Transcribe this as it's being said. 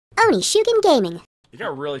OniShuken Gaming. You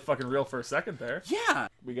got really fucking real for a second there. Yeah.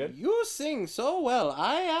 We good? You sing so well.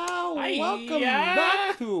 Welcome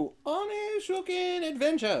back to OniShuken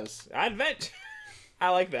Adventures. I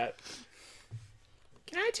like that.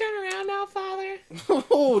 Can I turn around now, Father?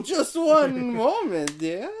 Oh, just one moment,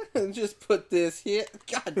 dear. Just put this here.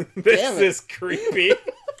 God damn it. This is creepy.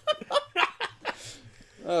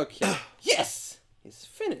 Okay. Yes! He's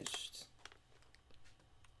finished.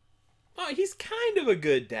 Oh, he's kind of a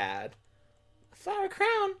good dad. Flower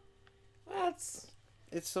crown. Well,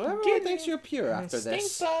 It's so everyone thinks you're pure after stink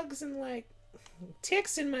this. bugs and like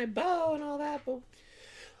ticks in my bow and all that, but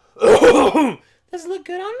does it look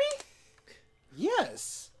good on me?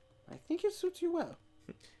 Yes. I think it suits you well.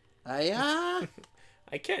 I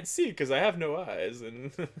can't see because I have no eyes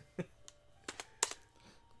and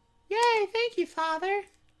Yay, thank you, Father.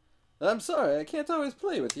 I'm sorry, I can't always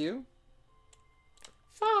play with you.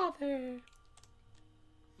 Father.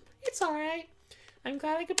 It's alright. I'm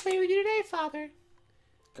glad I could play with you today, Father.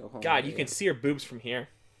 Go home. God, you can see her boobs from here.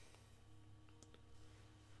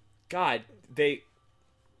 God, they're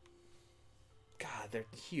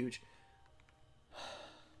huge.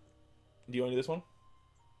 Do you want to do this one?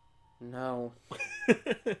 No.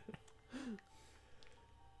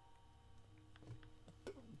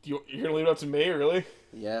 You're gonna leave it up to me, really?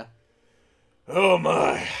 Yeah. Oh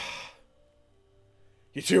my.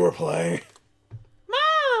 You two were playing.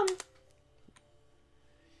 Mom!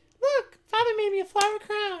 Look, Father made me a flower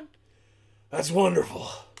crown. That's wonderful.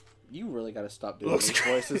 You really gotta stop doing these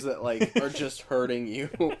voices that, like, are just hurting you.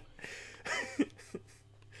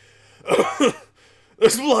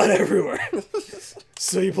 There's blood everywhere.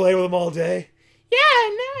 So you play with them all day? Yeah,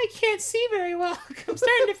 now I can't see very well. I'm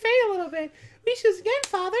starting to fade a little bit. We should again,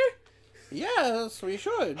 Father. Yes, we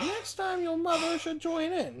should. Next time your mother should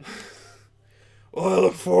join in. Well, I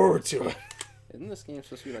look forward to it. Isn't this game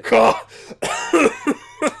supposed to be like... Call.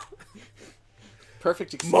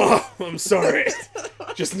 Perfect excuse. Mom, I'm sorry.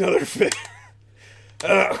 Just another fit.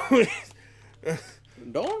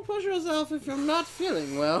 Don't push yourself if you're not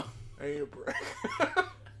feeling well. I need a break.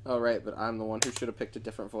 Oh, right, but I'm the one who should have picked a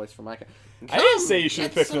different voice for my... I didn't say you should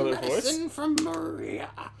have picked another voice. Medicine from Maria.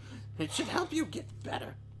 It should help you get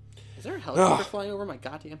better. Is there a helicopter flying over my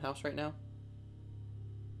goddamn house right now?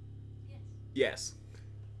 Yes.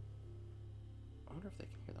 I wonder if they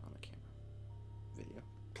can hear that on the camera. Video.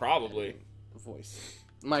 Probably. Voice.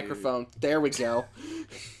 Microphone. Dude. There we go.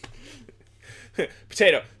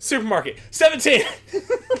 Potato. Supermarket. 17!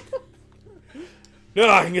 No,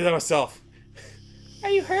 I can get that myself. Are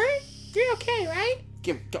you hurt? You're okay, right?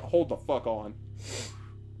 Hold the fuck on.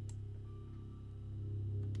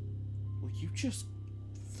 Will you just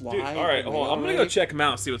fly? Dude, alright, hold on. I'm gonna go check him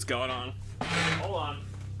out and see what's going on. Hold on.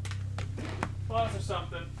 Pause or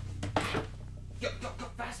something. Go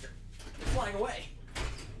faster. You're flying away.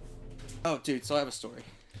 Oh, dude, so I have a story.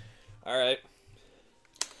 Alright.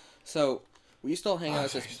 So, we used to all hang out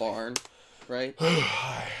at this barn, right?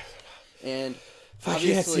 And if I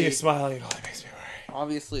can't see you smiling, it only makes me worry.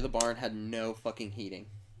 Obviously, the barn had no fucking heating.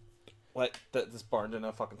 What? This barn didn't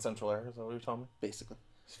have fucking central air? Is that what you're telling me? Basically.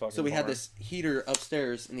 So we had this heater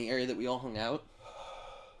upstairs in the area that we all hung out.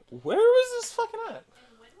 Where was this fucking at?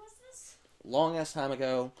 When was this? Long ass time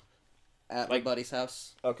ago, at my buddy's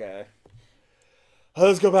house. Okay.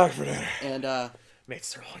 Let's go back for dinner. And made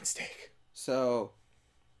sirloin steak. So,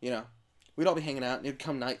 you know, we'd all be hanging out, and it'd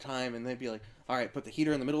come nighttime, and they'd be like, all right, put the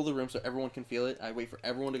heater in the middle of the room so everyone can feel it. I'd wait for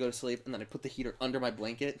everyone to go to sleep, and then I'd put the heater under my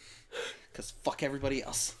blanket, because fuck everybody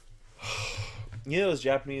else. You know those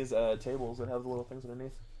Japanese tables that have the little things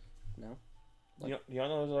underneath? No. You don't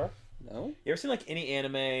know what those are? No? You ever seen, like, any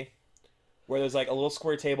anime where there's, like, a little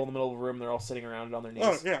square table in the middle of the room and they're all sitting around it on their knees?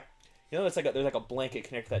 Oh, yeah. You know, there's like a blanket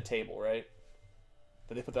connected to that table, right?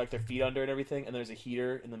 That they put, like, their feet under and everything, and there's a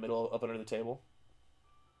heater in the middle up under the table?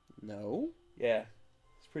 No? Yeah.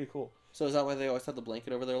 It's pretty cool. So is that why they always had the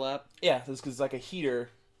blanket over their lap? Yeah, it's because it's like a heater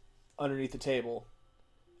underneath the table,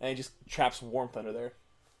 and it just traps warmth under there.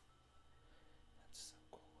 That's so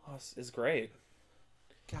cool. Oh, it's great.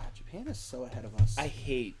 God, Japan is so ahead of us. I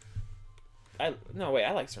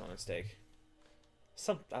like sirloin steak.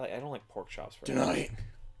 I don't like pork chops. Tonight.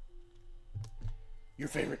 Your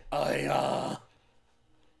favorite. Hooray!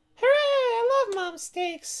 I love Mom's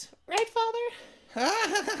steaks. Right, Father?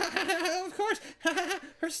 Of course.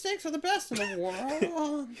 Her steaks are the best in the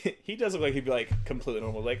world. He does look like he'd be like completely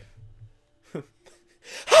normal, like.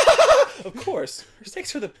 Of course, her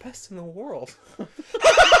steaks are the best in the world.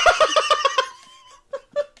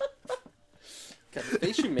 God, the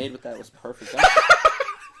face you made with that was perfect.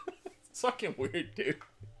 It's fucking weird, dude.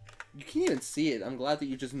 You can't even see it. I'm glad that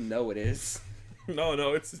you just know it is.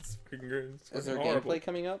 No, it's freaking great. Is there horrible. gameplay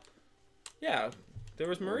coming up? Yeah, there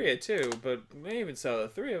was Maria too, but even so, the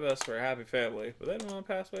three of us were a happy family. But then one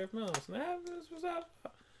passed away from illness, and that was out.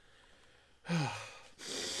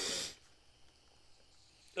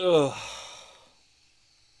 Ugh.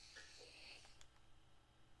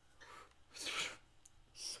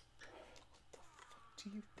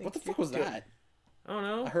 What the fuck was that? I don't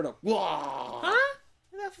know. I heard a wah. Huh?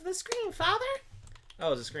 The scream, Father? Oh,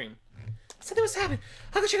 it was a scream. Something was happening.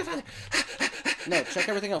 I'll go check it, Father. No, check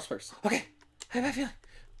everything else first. Okay. I have a feeling.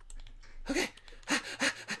 Okay.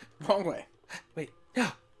 Wrong way. Wait. No.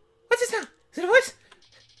 What's this now? Is it a voice?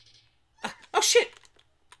 Oh, shit.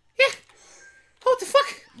 Yeah. Oh, what the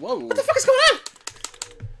fuck? Whoa. What the fuck is going on?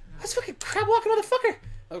 That's fucking crab walking motherfucker.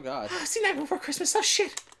 Oh god. I've seen that before Christmas. Oh,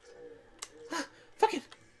 shit. Fucking.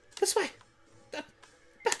 This way.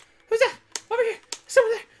 Who's that? Over here.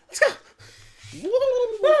 Someone there. Let's go.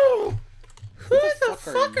 Whoa. Who the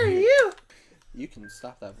fuck are you? You can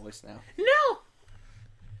stop that voice now. No.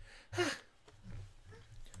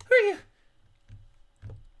 Who are you?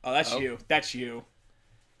 Oh, that's you. That's you.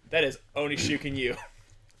 That is OniShuken you.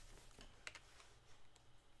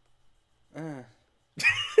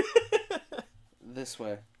 This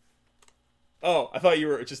way. Oh, I thought you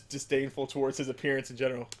were just disdainful towards his appearance in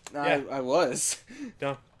general. No, Yeah. I was.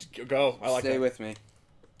 No, go. I like Stay that. with me.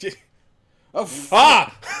 J- Oh,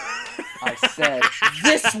 Ah! I said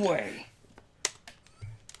this way.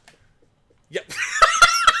 Yep.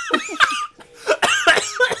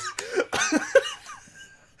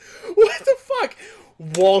 What the fuck?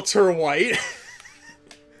 Walter White?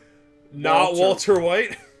 Not Walter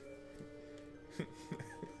White?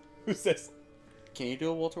 Who's this? Can you do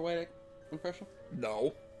a Walter White impression?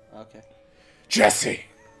 No. Okay. Jesse!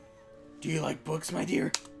 Do you like books, my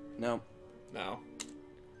dear? No. No.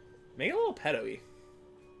 Make it a little pedo-y.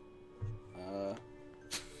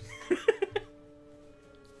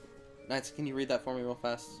 Knights, can you read that for me real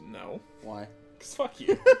fast? No. Why? Cause fuck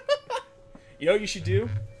you. You know what you should do? You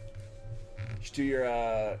should do your,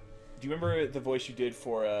 do you remember the voice you did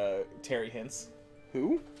for, Terry Hints?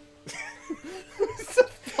 Who?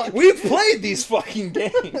 We've played these fucking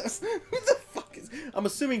games! Who the fuck is... I'm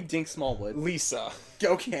assuming Dink Smallwood. Lisa.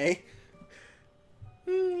 Okay.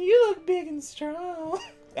 You look big and strong.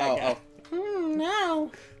 That guy.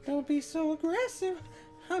 No. Don't be so aggressive.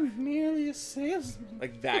 I'm merely a salesman.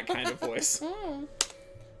 Like that kind of voice.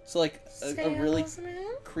 So like a really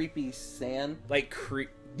Salesman? creepy San. Like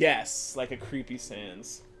yes, like a creepy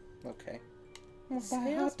Sans. Okay. Buy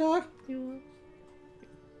a hot dog?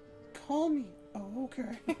 Call me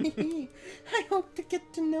ogre. I hope to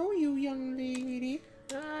get to know you, young lady.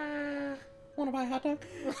 Want to buy a hot dog?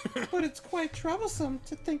 But it's quite troublesome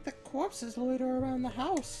to think that corpses loiter around the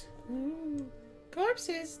house.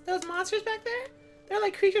 Corpses? Those monsters back there? They're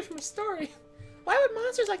like creatures from a story. Why would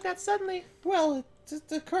monsters like that suddenly? Well,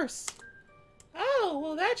 it's a curse. Oh,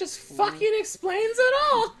 well that just fucking explains it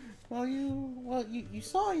all. Well, you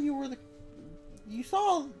saw you were the... You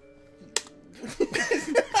saw...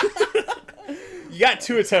 You got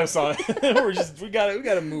 2 attempts on it. we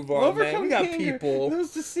gotta move on, man. We got anger. people.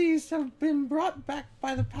 Those deceased have been brought back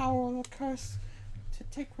by the power of the curse to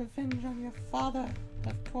take revenge on your father,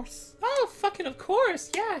 of course. Oh, fucking of course.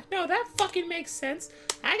 Yeah, no, that fucking makes sense.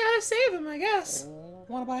 I gotta save him, I guess.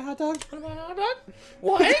 Wanna buy a hot dog? Wanna buy a hot dog?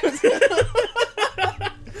 What?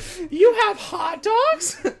 You have hot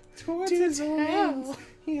dogs? Towards his own ends,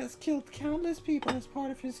 he has killed countless people as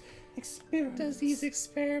part of his experiments. Does these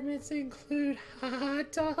experiments include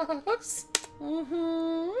hot dogs?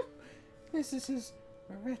 This is his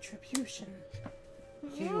retribution.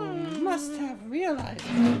 You must have realized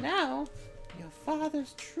by now your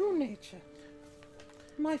father's true nature.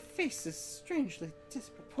 My face is strangely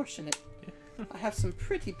disproportionate. I have some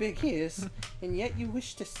pretty big ears, and yet you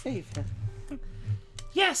wish to save him.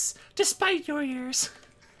 Yes, despite your ears.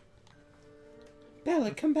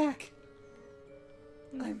 Bella, come back.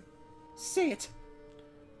 Say it.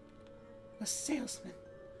 A salesman.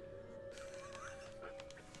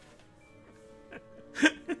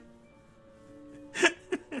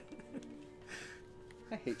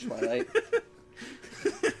 I hate Twilight.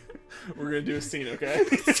 We're gonna do a scene, okay?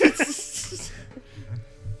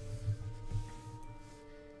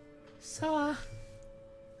 So,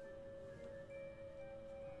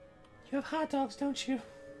 you have hot dogs, don't you?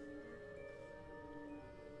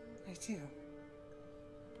 I do.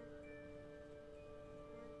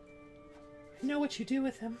 I know what you do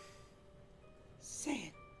with them. Say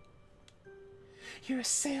it. You're a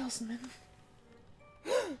salesman.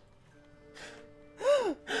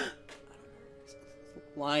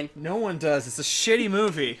 Line. No one does. It's a shitty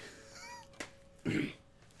movie.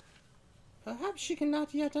 Perhaps she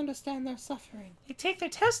cannot yet understand their suffering. They take their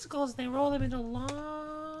testicles and they roll them into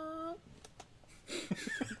long...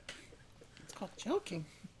 It's called joking.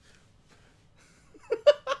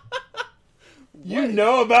 You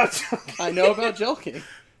know about joking. I know about joking.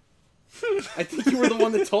 I think you were the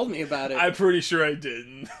one that told me about it. I'm pretty sure I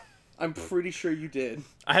didn't. I'm pretty sure you did.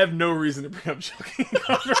 I have no reason to bring up joking in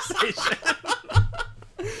conversation.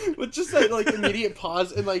 With just that like immediate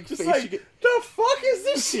pause and like Just face like, you get. the fuck is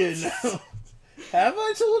this shit now? Have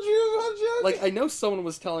I told you about joking? Like I know someone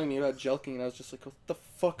was telling me about joking, and I was just like, "What the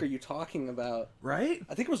fuck are you talking about?" Right?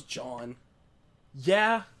 I think it was John.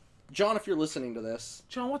 Yeah. John, if you're listening to this,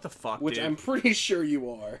 John, what the fuck, which dude? I'm pretty sure you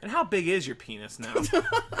are. And how big is your penis now?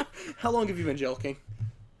 How long have you been joking?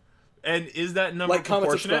 And is that number Like, comment,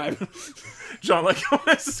 proportionate? subscribe. John, like,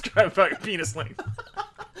 comment, subscribe about your penis length.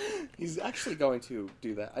 He's actually going to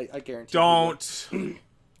do that. I guarantee. Don't.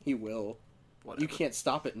 He will. Whatever. You can't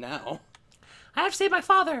stop it now. I have to save my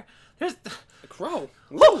father. There's... A crow.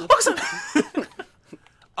 Oh,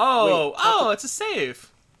 oh, Wait, oh, it's a save.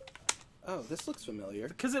 Oh, this looks familiar.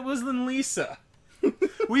 Because it was in Lisa.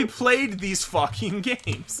 We played these fucking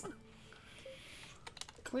games.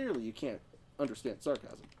 Clearly, you can't understand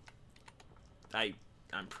sarcasm.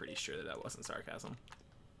 I'm pretty sure that wasn't sarcasm.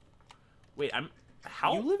 Wait,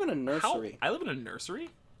 how? You live in a nursery. I live in a nursery?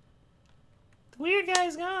 The weird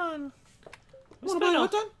guy's gone. We What spent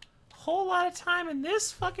about a whole lot of time in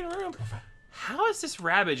this fucking room. How is this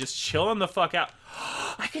rabbit just chilling the fuck out?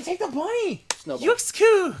 I can take the bunny! Snowball.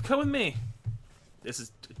 Yuxku! Come with me. This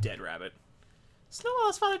is a dead rabbit. Snowball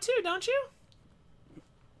is father too, don't you?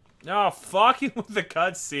 No, fucking with the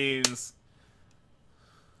cutscenes.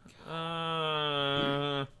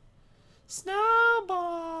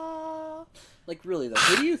 Snowball. Like, really, though,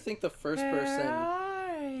 who do you think the first Where person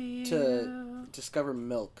are you? to discover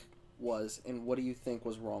milk was, and what do you think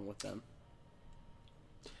was wrong with them?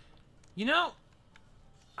 You know,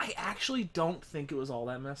 I actually don't think it was all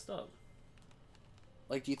that messed up.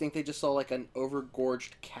 Like, do you think they just saw, like, an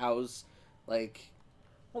overgorged cow's, like,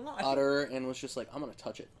 Well, no, udder and was just like, I'm gonna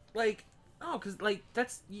touch it? like, no, because, like,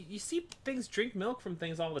 that's, you see things drink milk from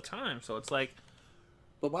things all the time, so it's like...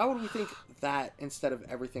 But why would we think that instead of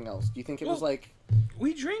everything else? Do you think it was, Well, like...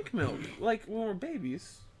 We drink milk, like, when we're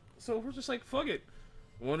babies, so we're just like, fuck it.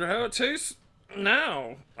 Wonder how it tastes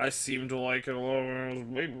now. I seem to like it a lot when I was a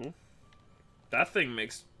baby. That thing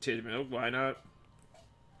makes titty milk, why not?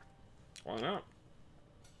 Why not?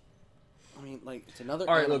 I mean, like, it's another...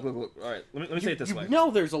 Alright, animal. look. Alright, let me say it this way. You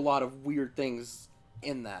know there's a lot of weird things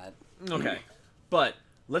in that. Okay, but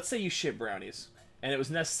let's say you shit brownies, and it was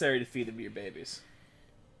necessary to feed them to your babies.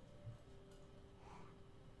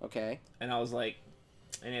 Okay. And I was like,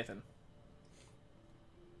 hey Nathan,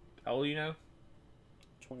 how old are you now?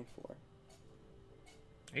 24.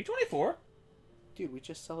 Are you 24? Dude, we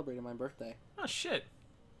just celebrated my birthday. Oh shit.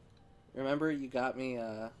 Remember you got me,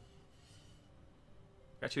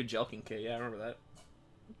 Got you a jelking kit, yeah, I remember that.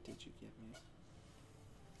 What did you give me?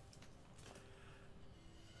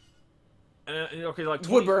 And, okay, like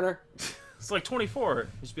 20, Wood burner. it's like 24.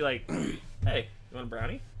 Just be like, hey, you want a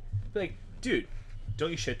brownie? Be like, dude,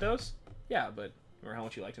 don't you shit those? Yeah, but remember how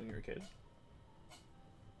much you liked them when you were a kid?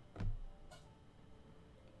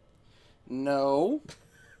 No.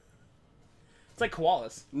 It's like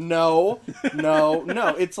koalas. No. No.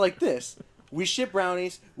 It's like this. We ship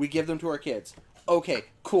brownies. We give them to our kids. Okay,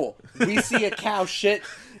 cool. We see a cow shit,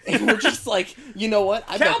 and we're just like, you know what?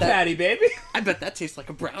 Cow patty, baby! I bet that tastes like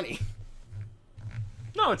a brownie.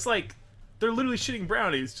 No, it's like, they're literally shitting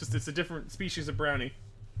brownies, just it's a different species of brownie.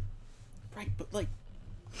 Right, but like...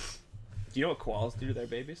 Do you know what koalas do to their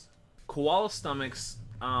babies? Koala stomachs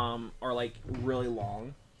are like really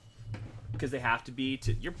long because they have to be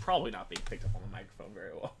to. You're probably not being picked up on the microphone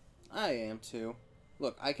very well. I am too.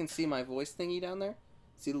 Look, I can see my voice thingy down there.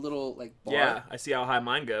 See the little like bar? Yeah, I see how high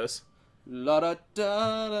mine goes. La da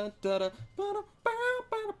da da da da.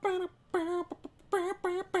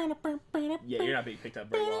 Yeah, you're not being picked up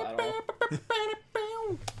very well at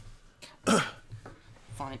all.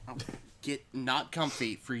 Fine, I'll get not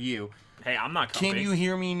comfy for you. Hey, I'm not comfy. Can you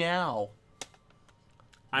hear me now?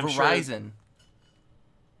 I'm Verizon. Sure...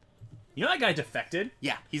 You know that guy defected?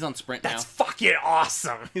 Yeah, he's on Sprint That's now. fucking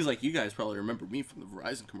awesome. He's like, you guys probably remember me from the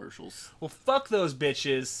Verizon commercials. Well, fuck those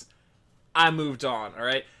bitches. I moved on,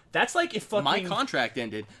 alright? That's like if fucking... My contract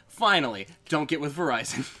ended. Finally. Don't get with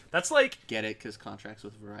Verizon. That's like... Get it? Because contracts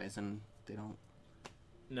with Verizon, they don't...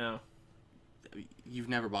 No. You've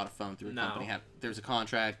never bought a phone through a No. company. There's a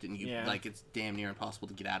contract, and you Yeah. like it's damn near impossible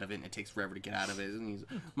to get out of it, and it takes forever to get out of it. And he's,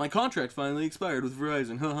 my contract finally expired with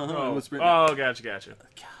Verizon. Oh, Sprint now. gotcha. God,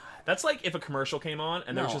 That's like if a commercial came on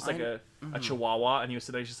and there was No, just like a mm-hmm. chihuahua and he was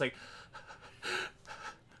sitting there just like,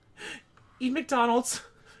 eat McDonald's.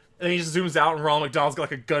 And then he just zooms out and Ronald McDonald's got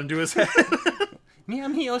like a gun to his head. Mi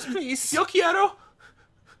amigos, please. Yo quiero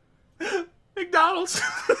McDonald's.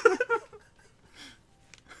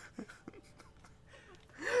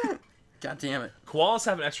 God damn it. Koalas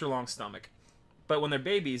have an extra long stomach. But when they're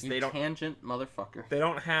babies, they don't Tangent motherfucker. they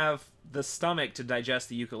don't have the stomach to digest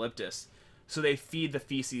the eucalyptus. So they feed the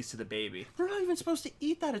feces to the baby. They're not even supposed to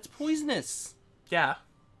eat that. It's poisonous. Yeah.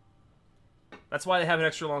 That's why they have an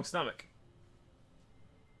extra long stomach.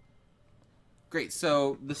 Great,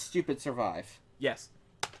 so the stupid survive. Yes.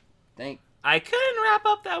 I couldn't wrap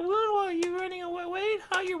up that wound while you were running away. Wait,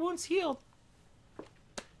 how your wound's healed?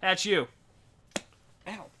 That's you.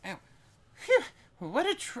 Ow, ow. Phew, what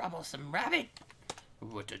a troublesome rabbit.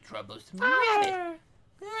 What a troublesome Fire.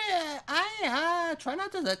 I try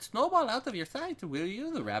not to let Snowball out of your sight, will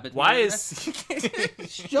you? The rabbit. Why is...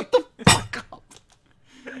 Shut the fuck up.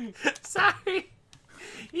 Sorry.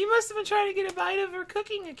 He must have been trying to get a bite of her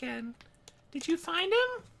cooking again. Did you find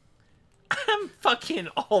him? I'm fucking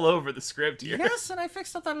all over the script here. Yes, and I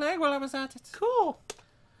fixed up that leg while I was at it. Cool.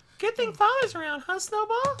 Good thing Father's around, huh,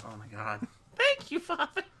 Snowball? Oh my god. Thank you,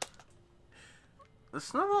 Father. The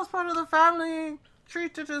Snowball's part of the family.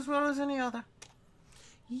 Treat it as well as any other.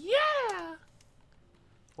 Yeah.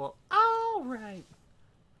 Well, All right.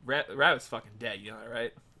 Rabbit's fucking dead, you know that,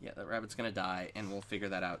 right? Yeah, that rabbit's gonna die, and we'll figure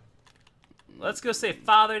that out. Let's go say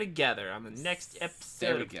Father together on the next There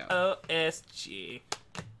episode we of go. OSG.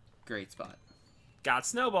 Great spot. Got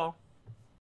Snowball.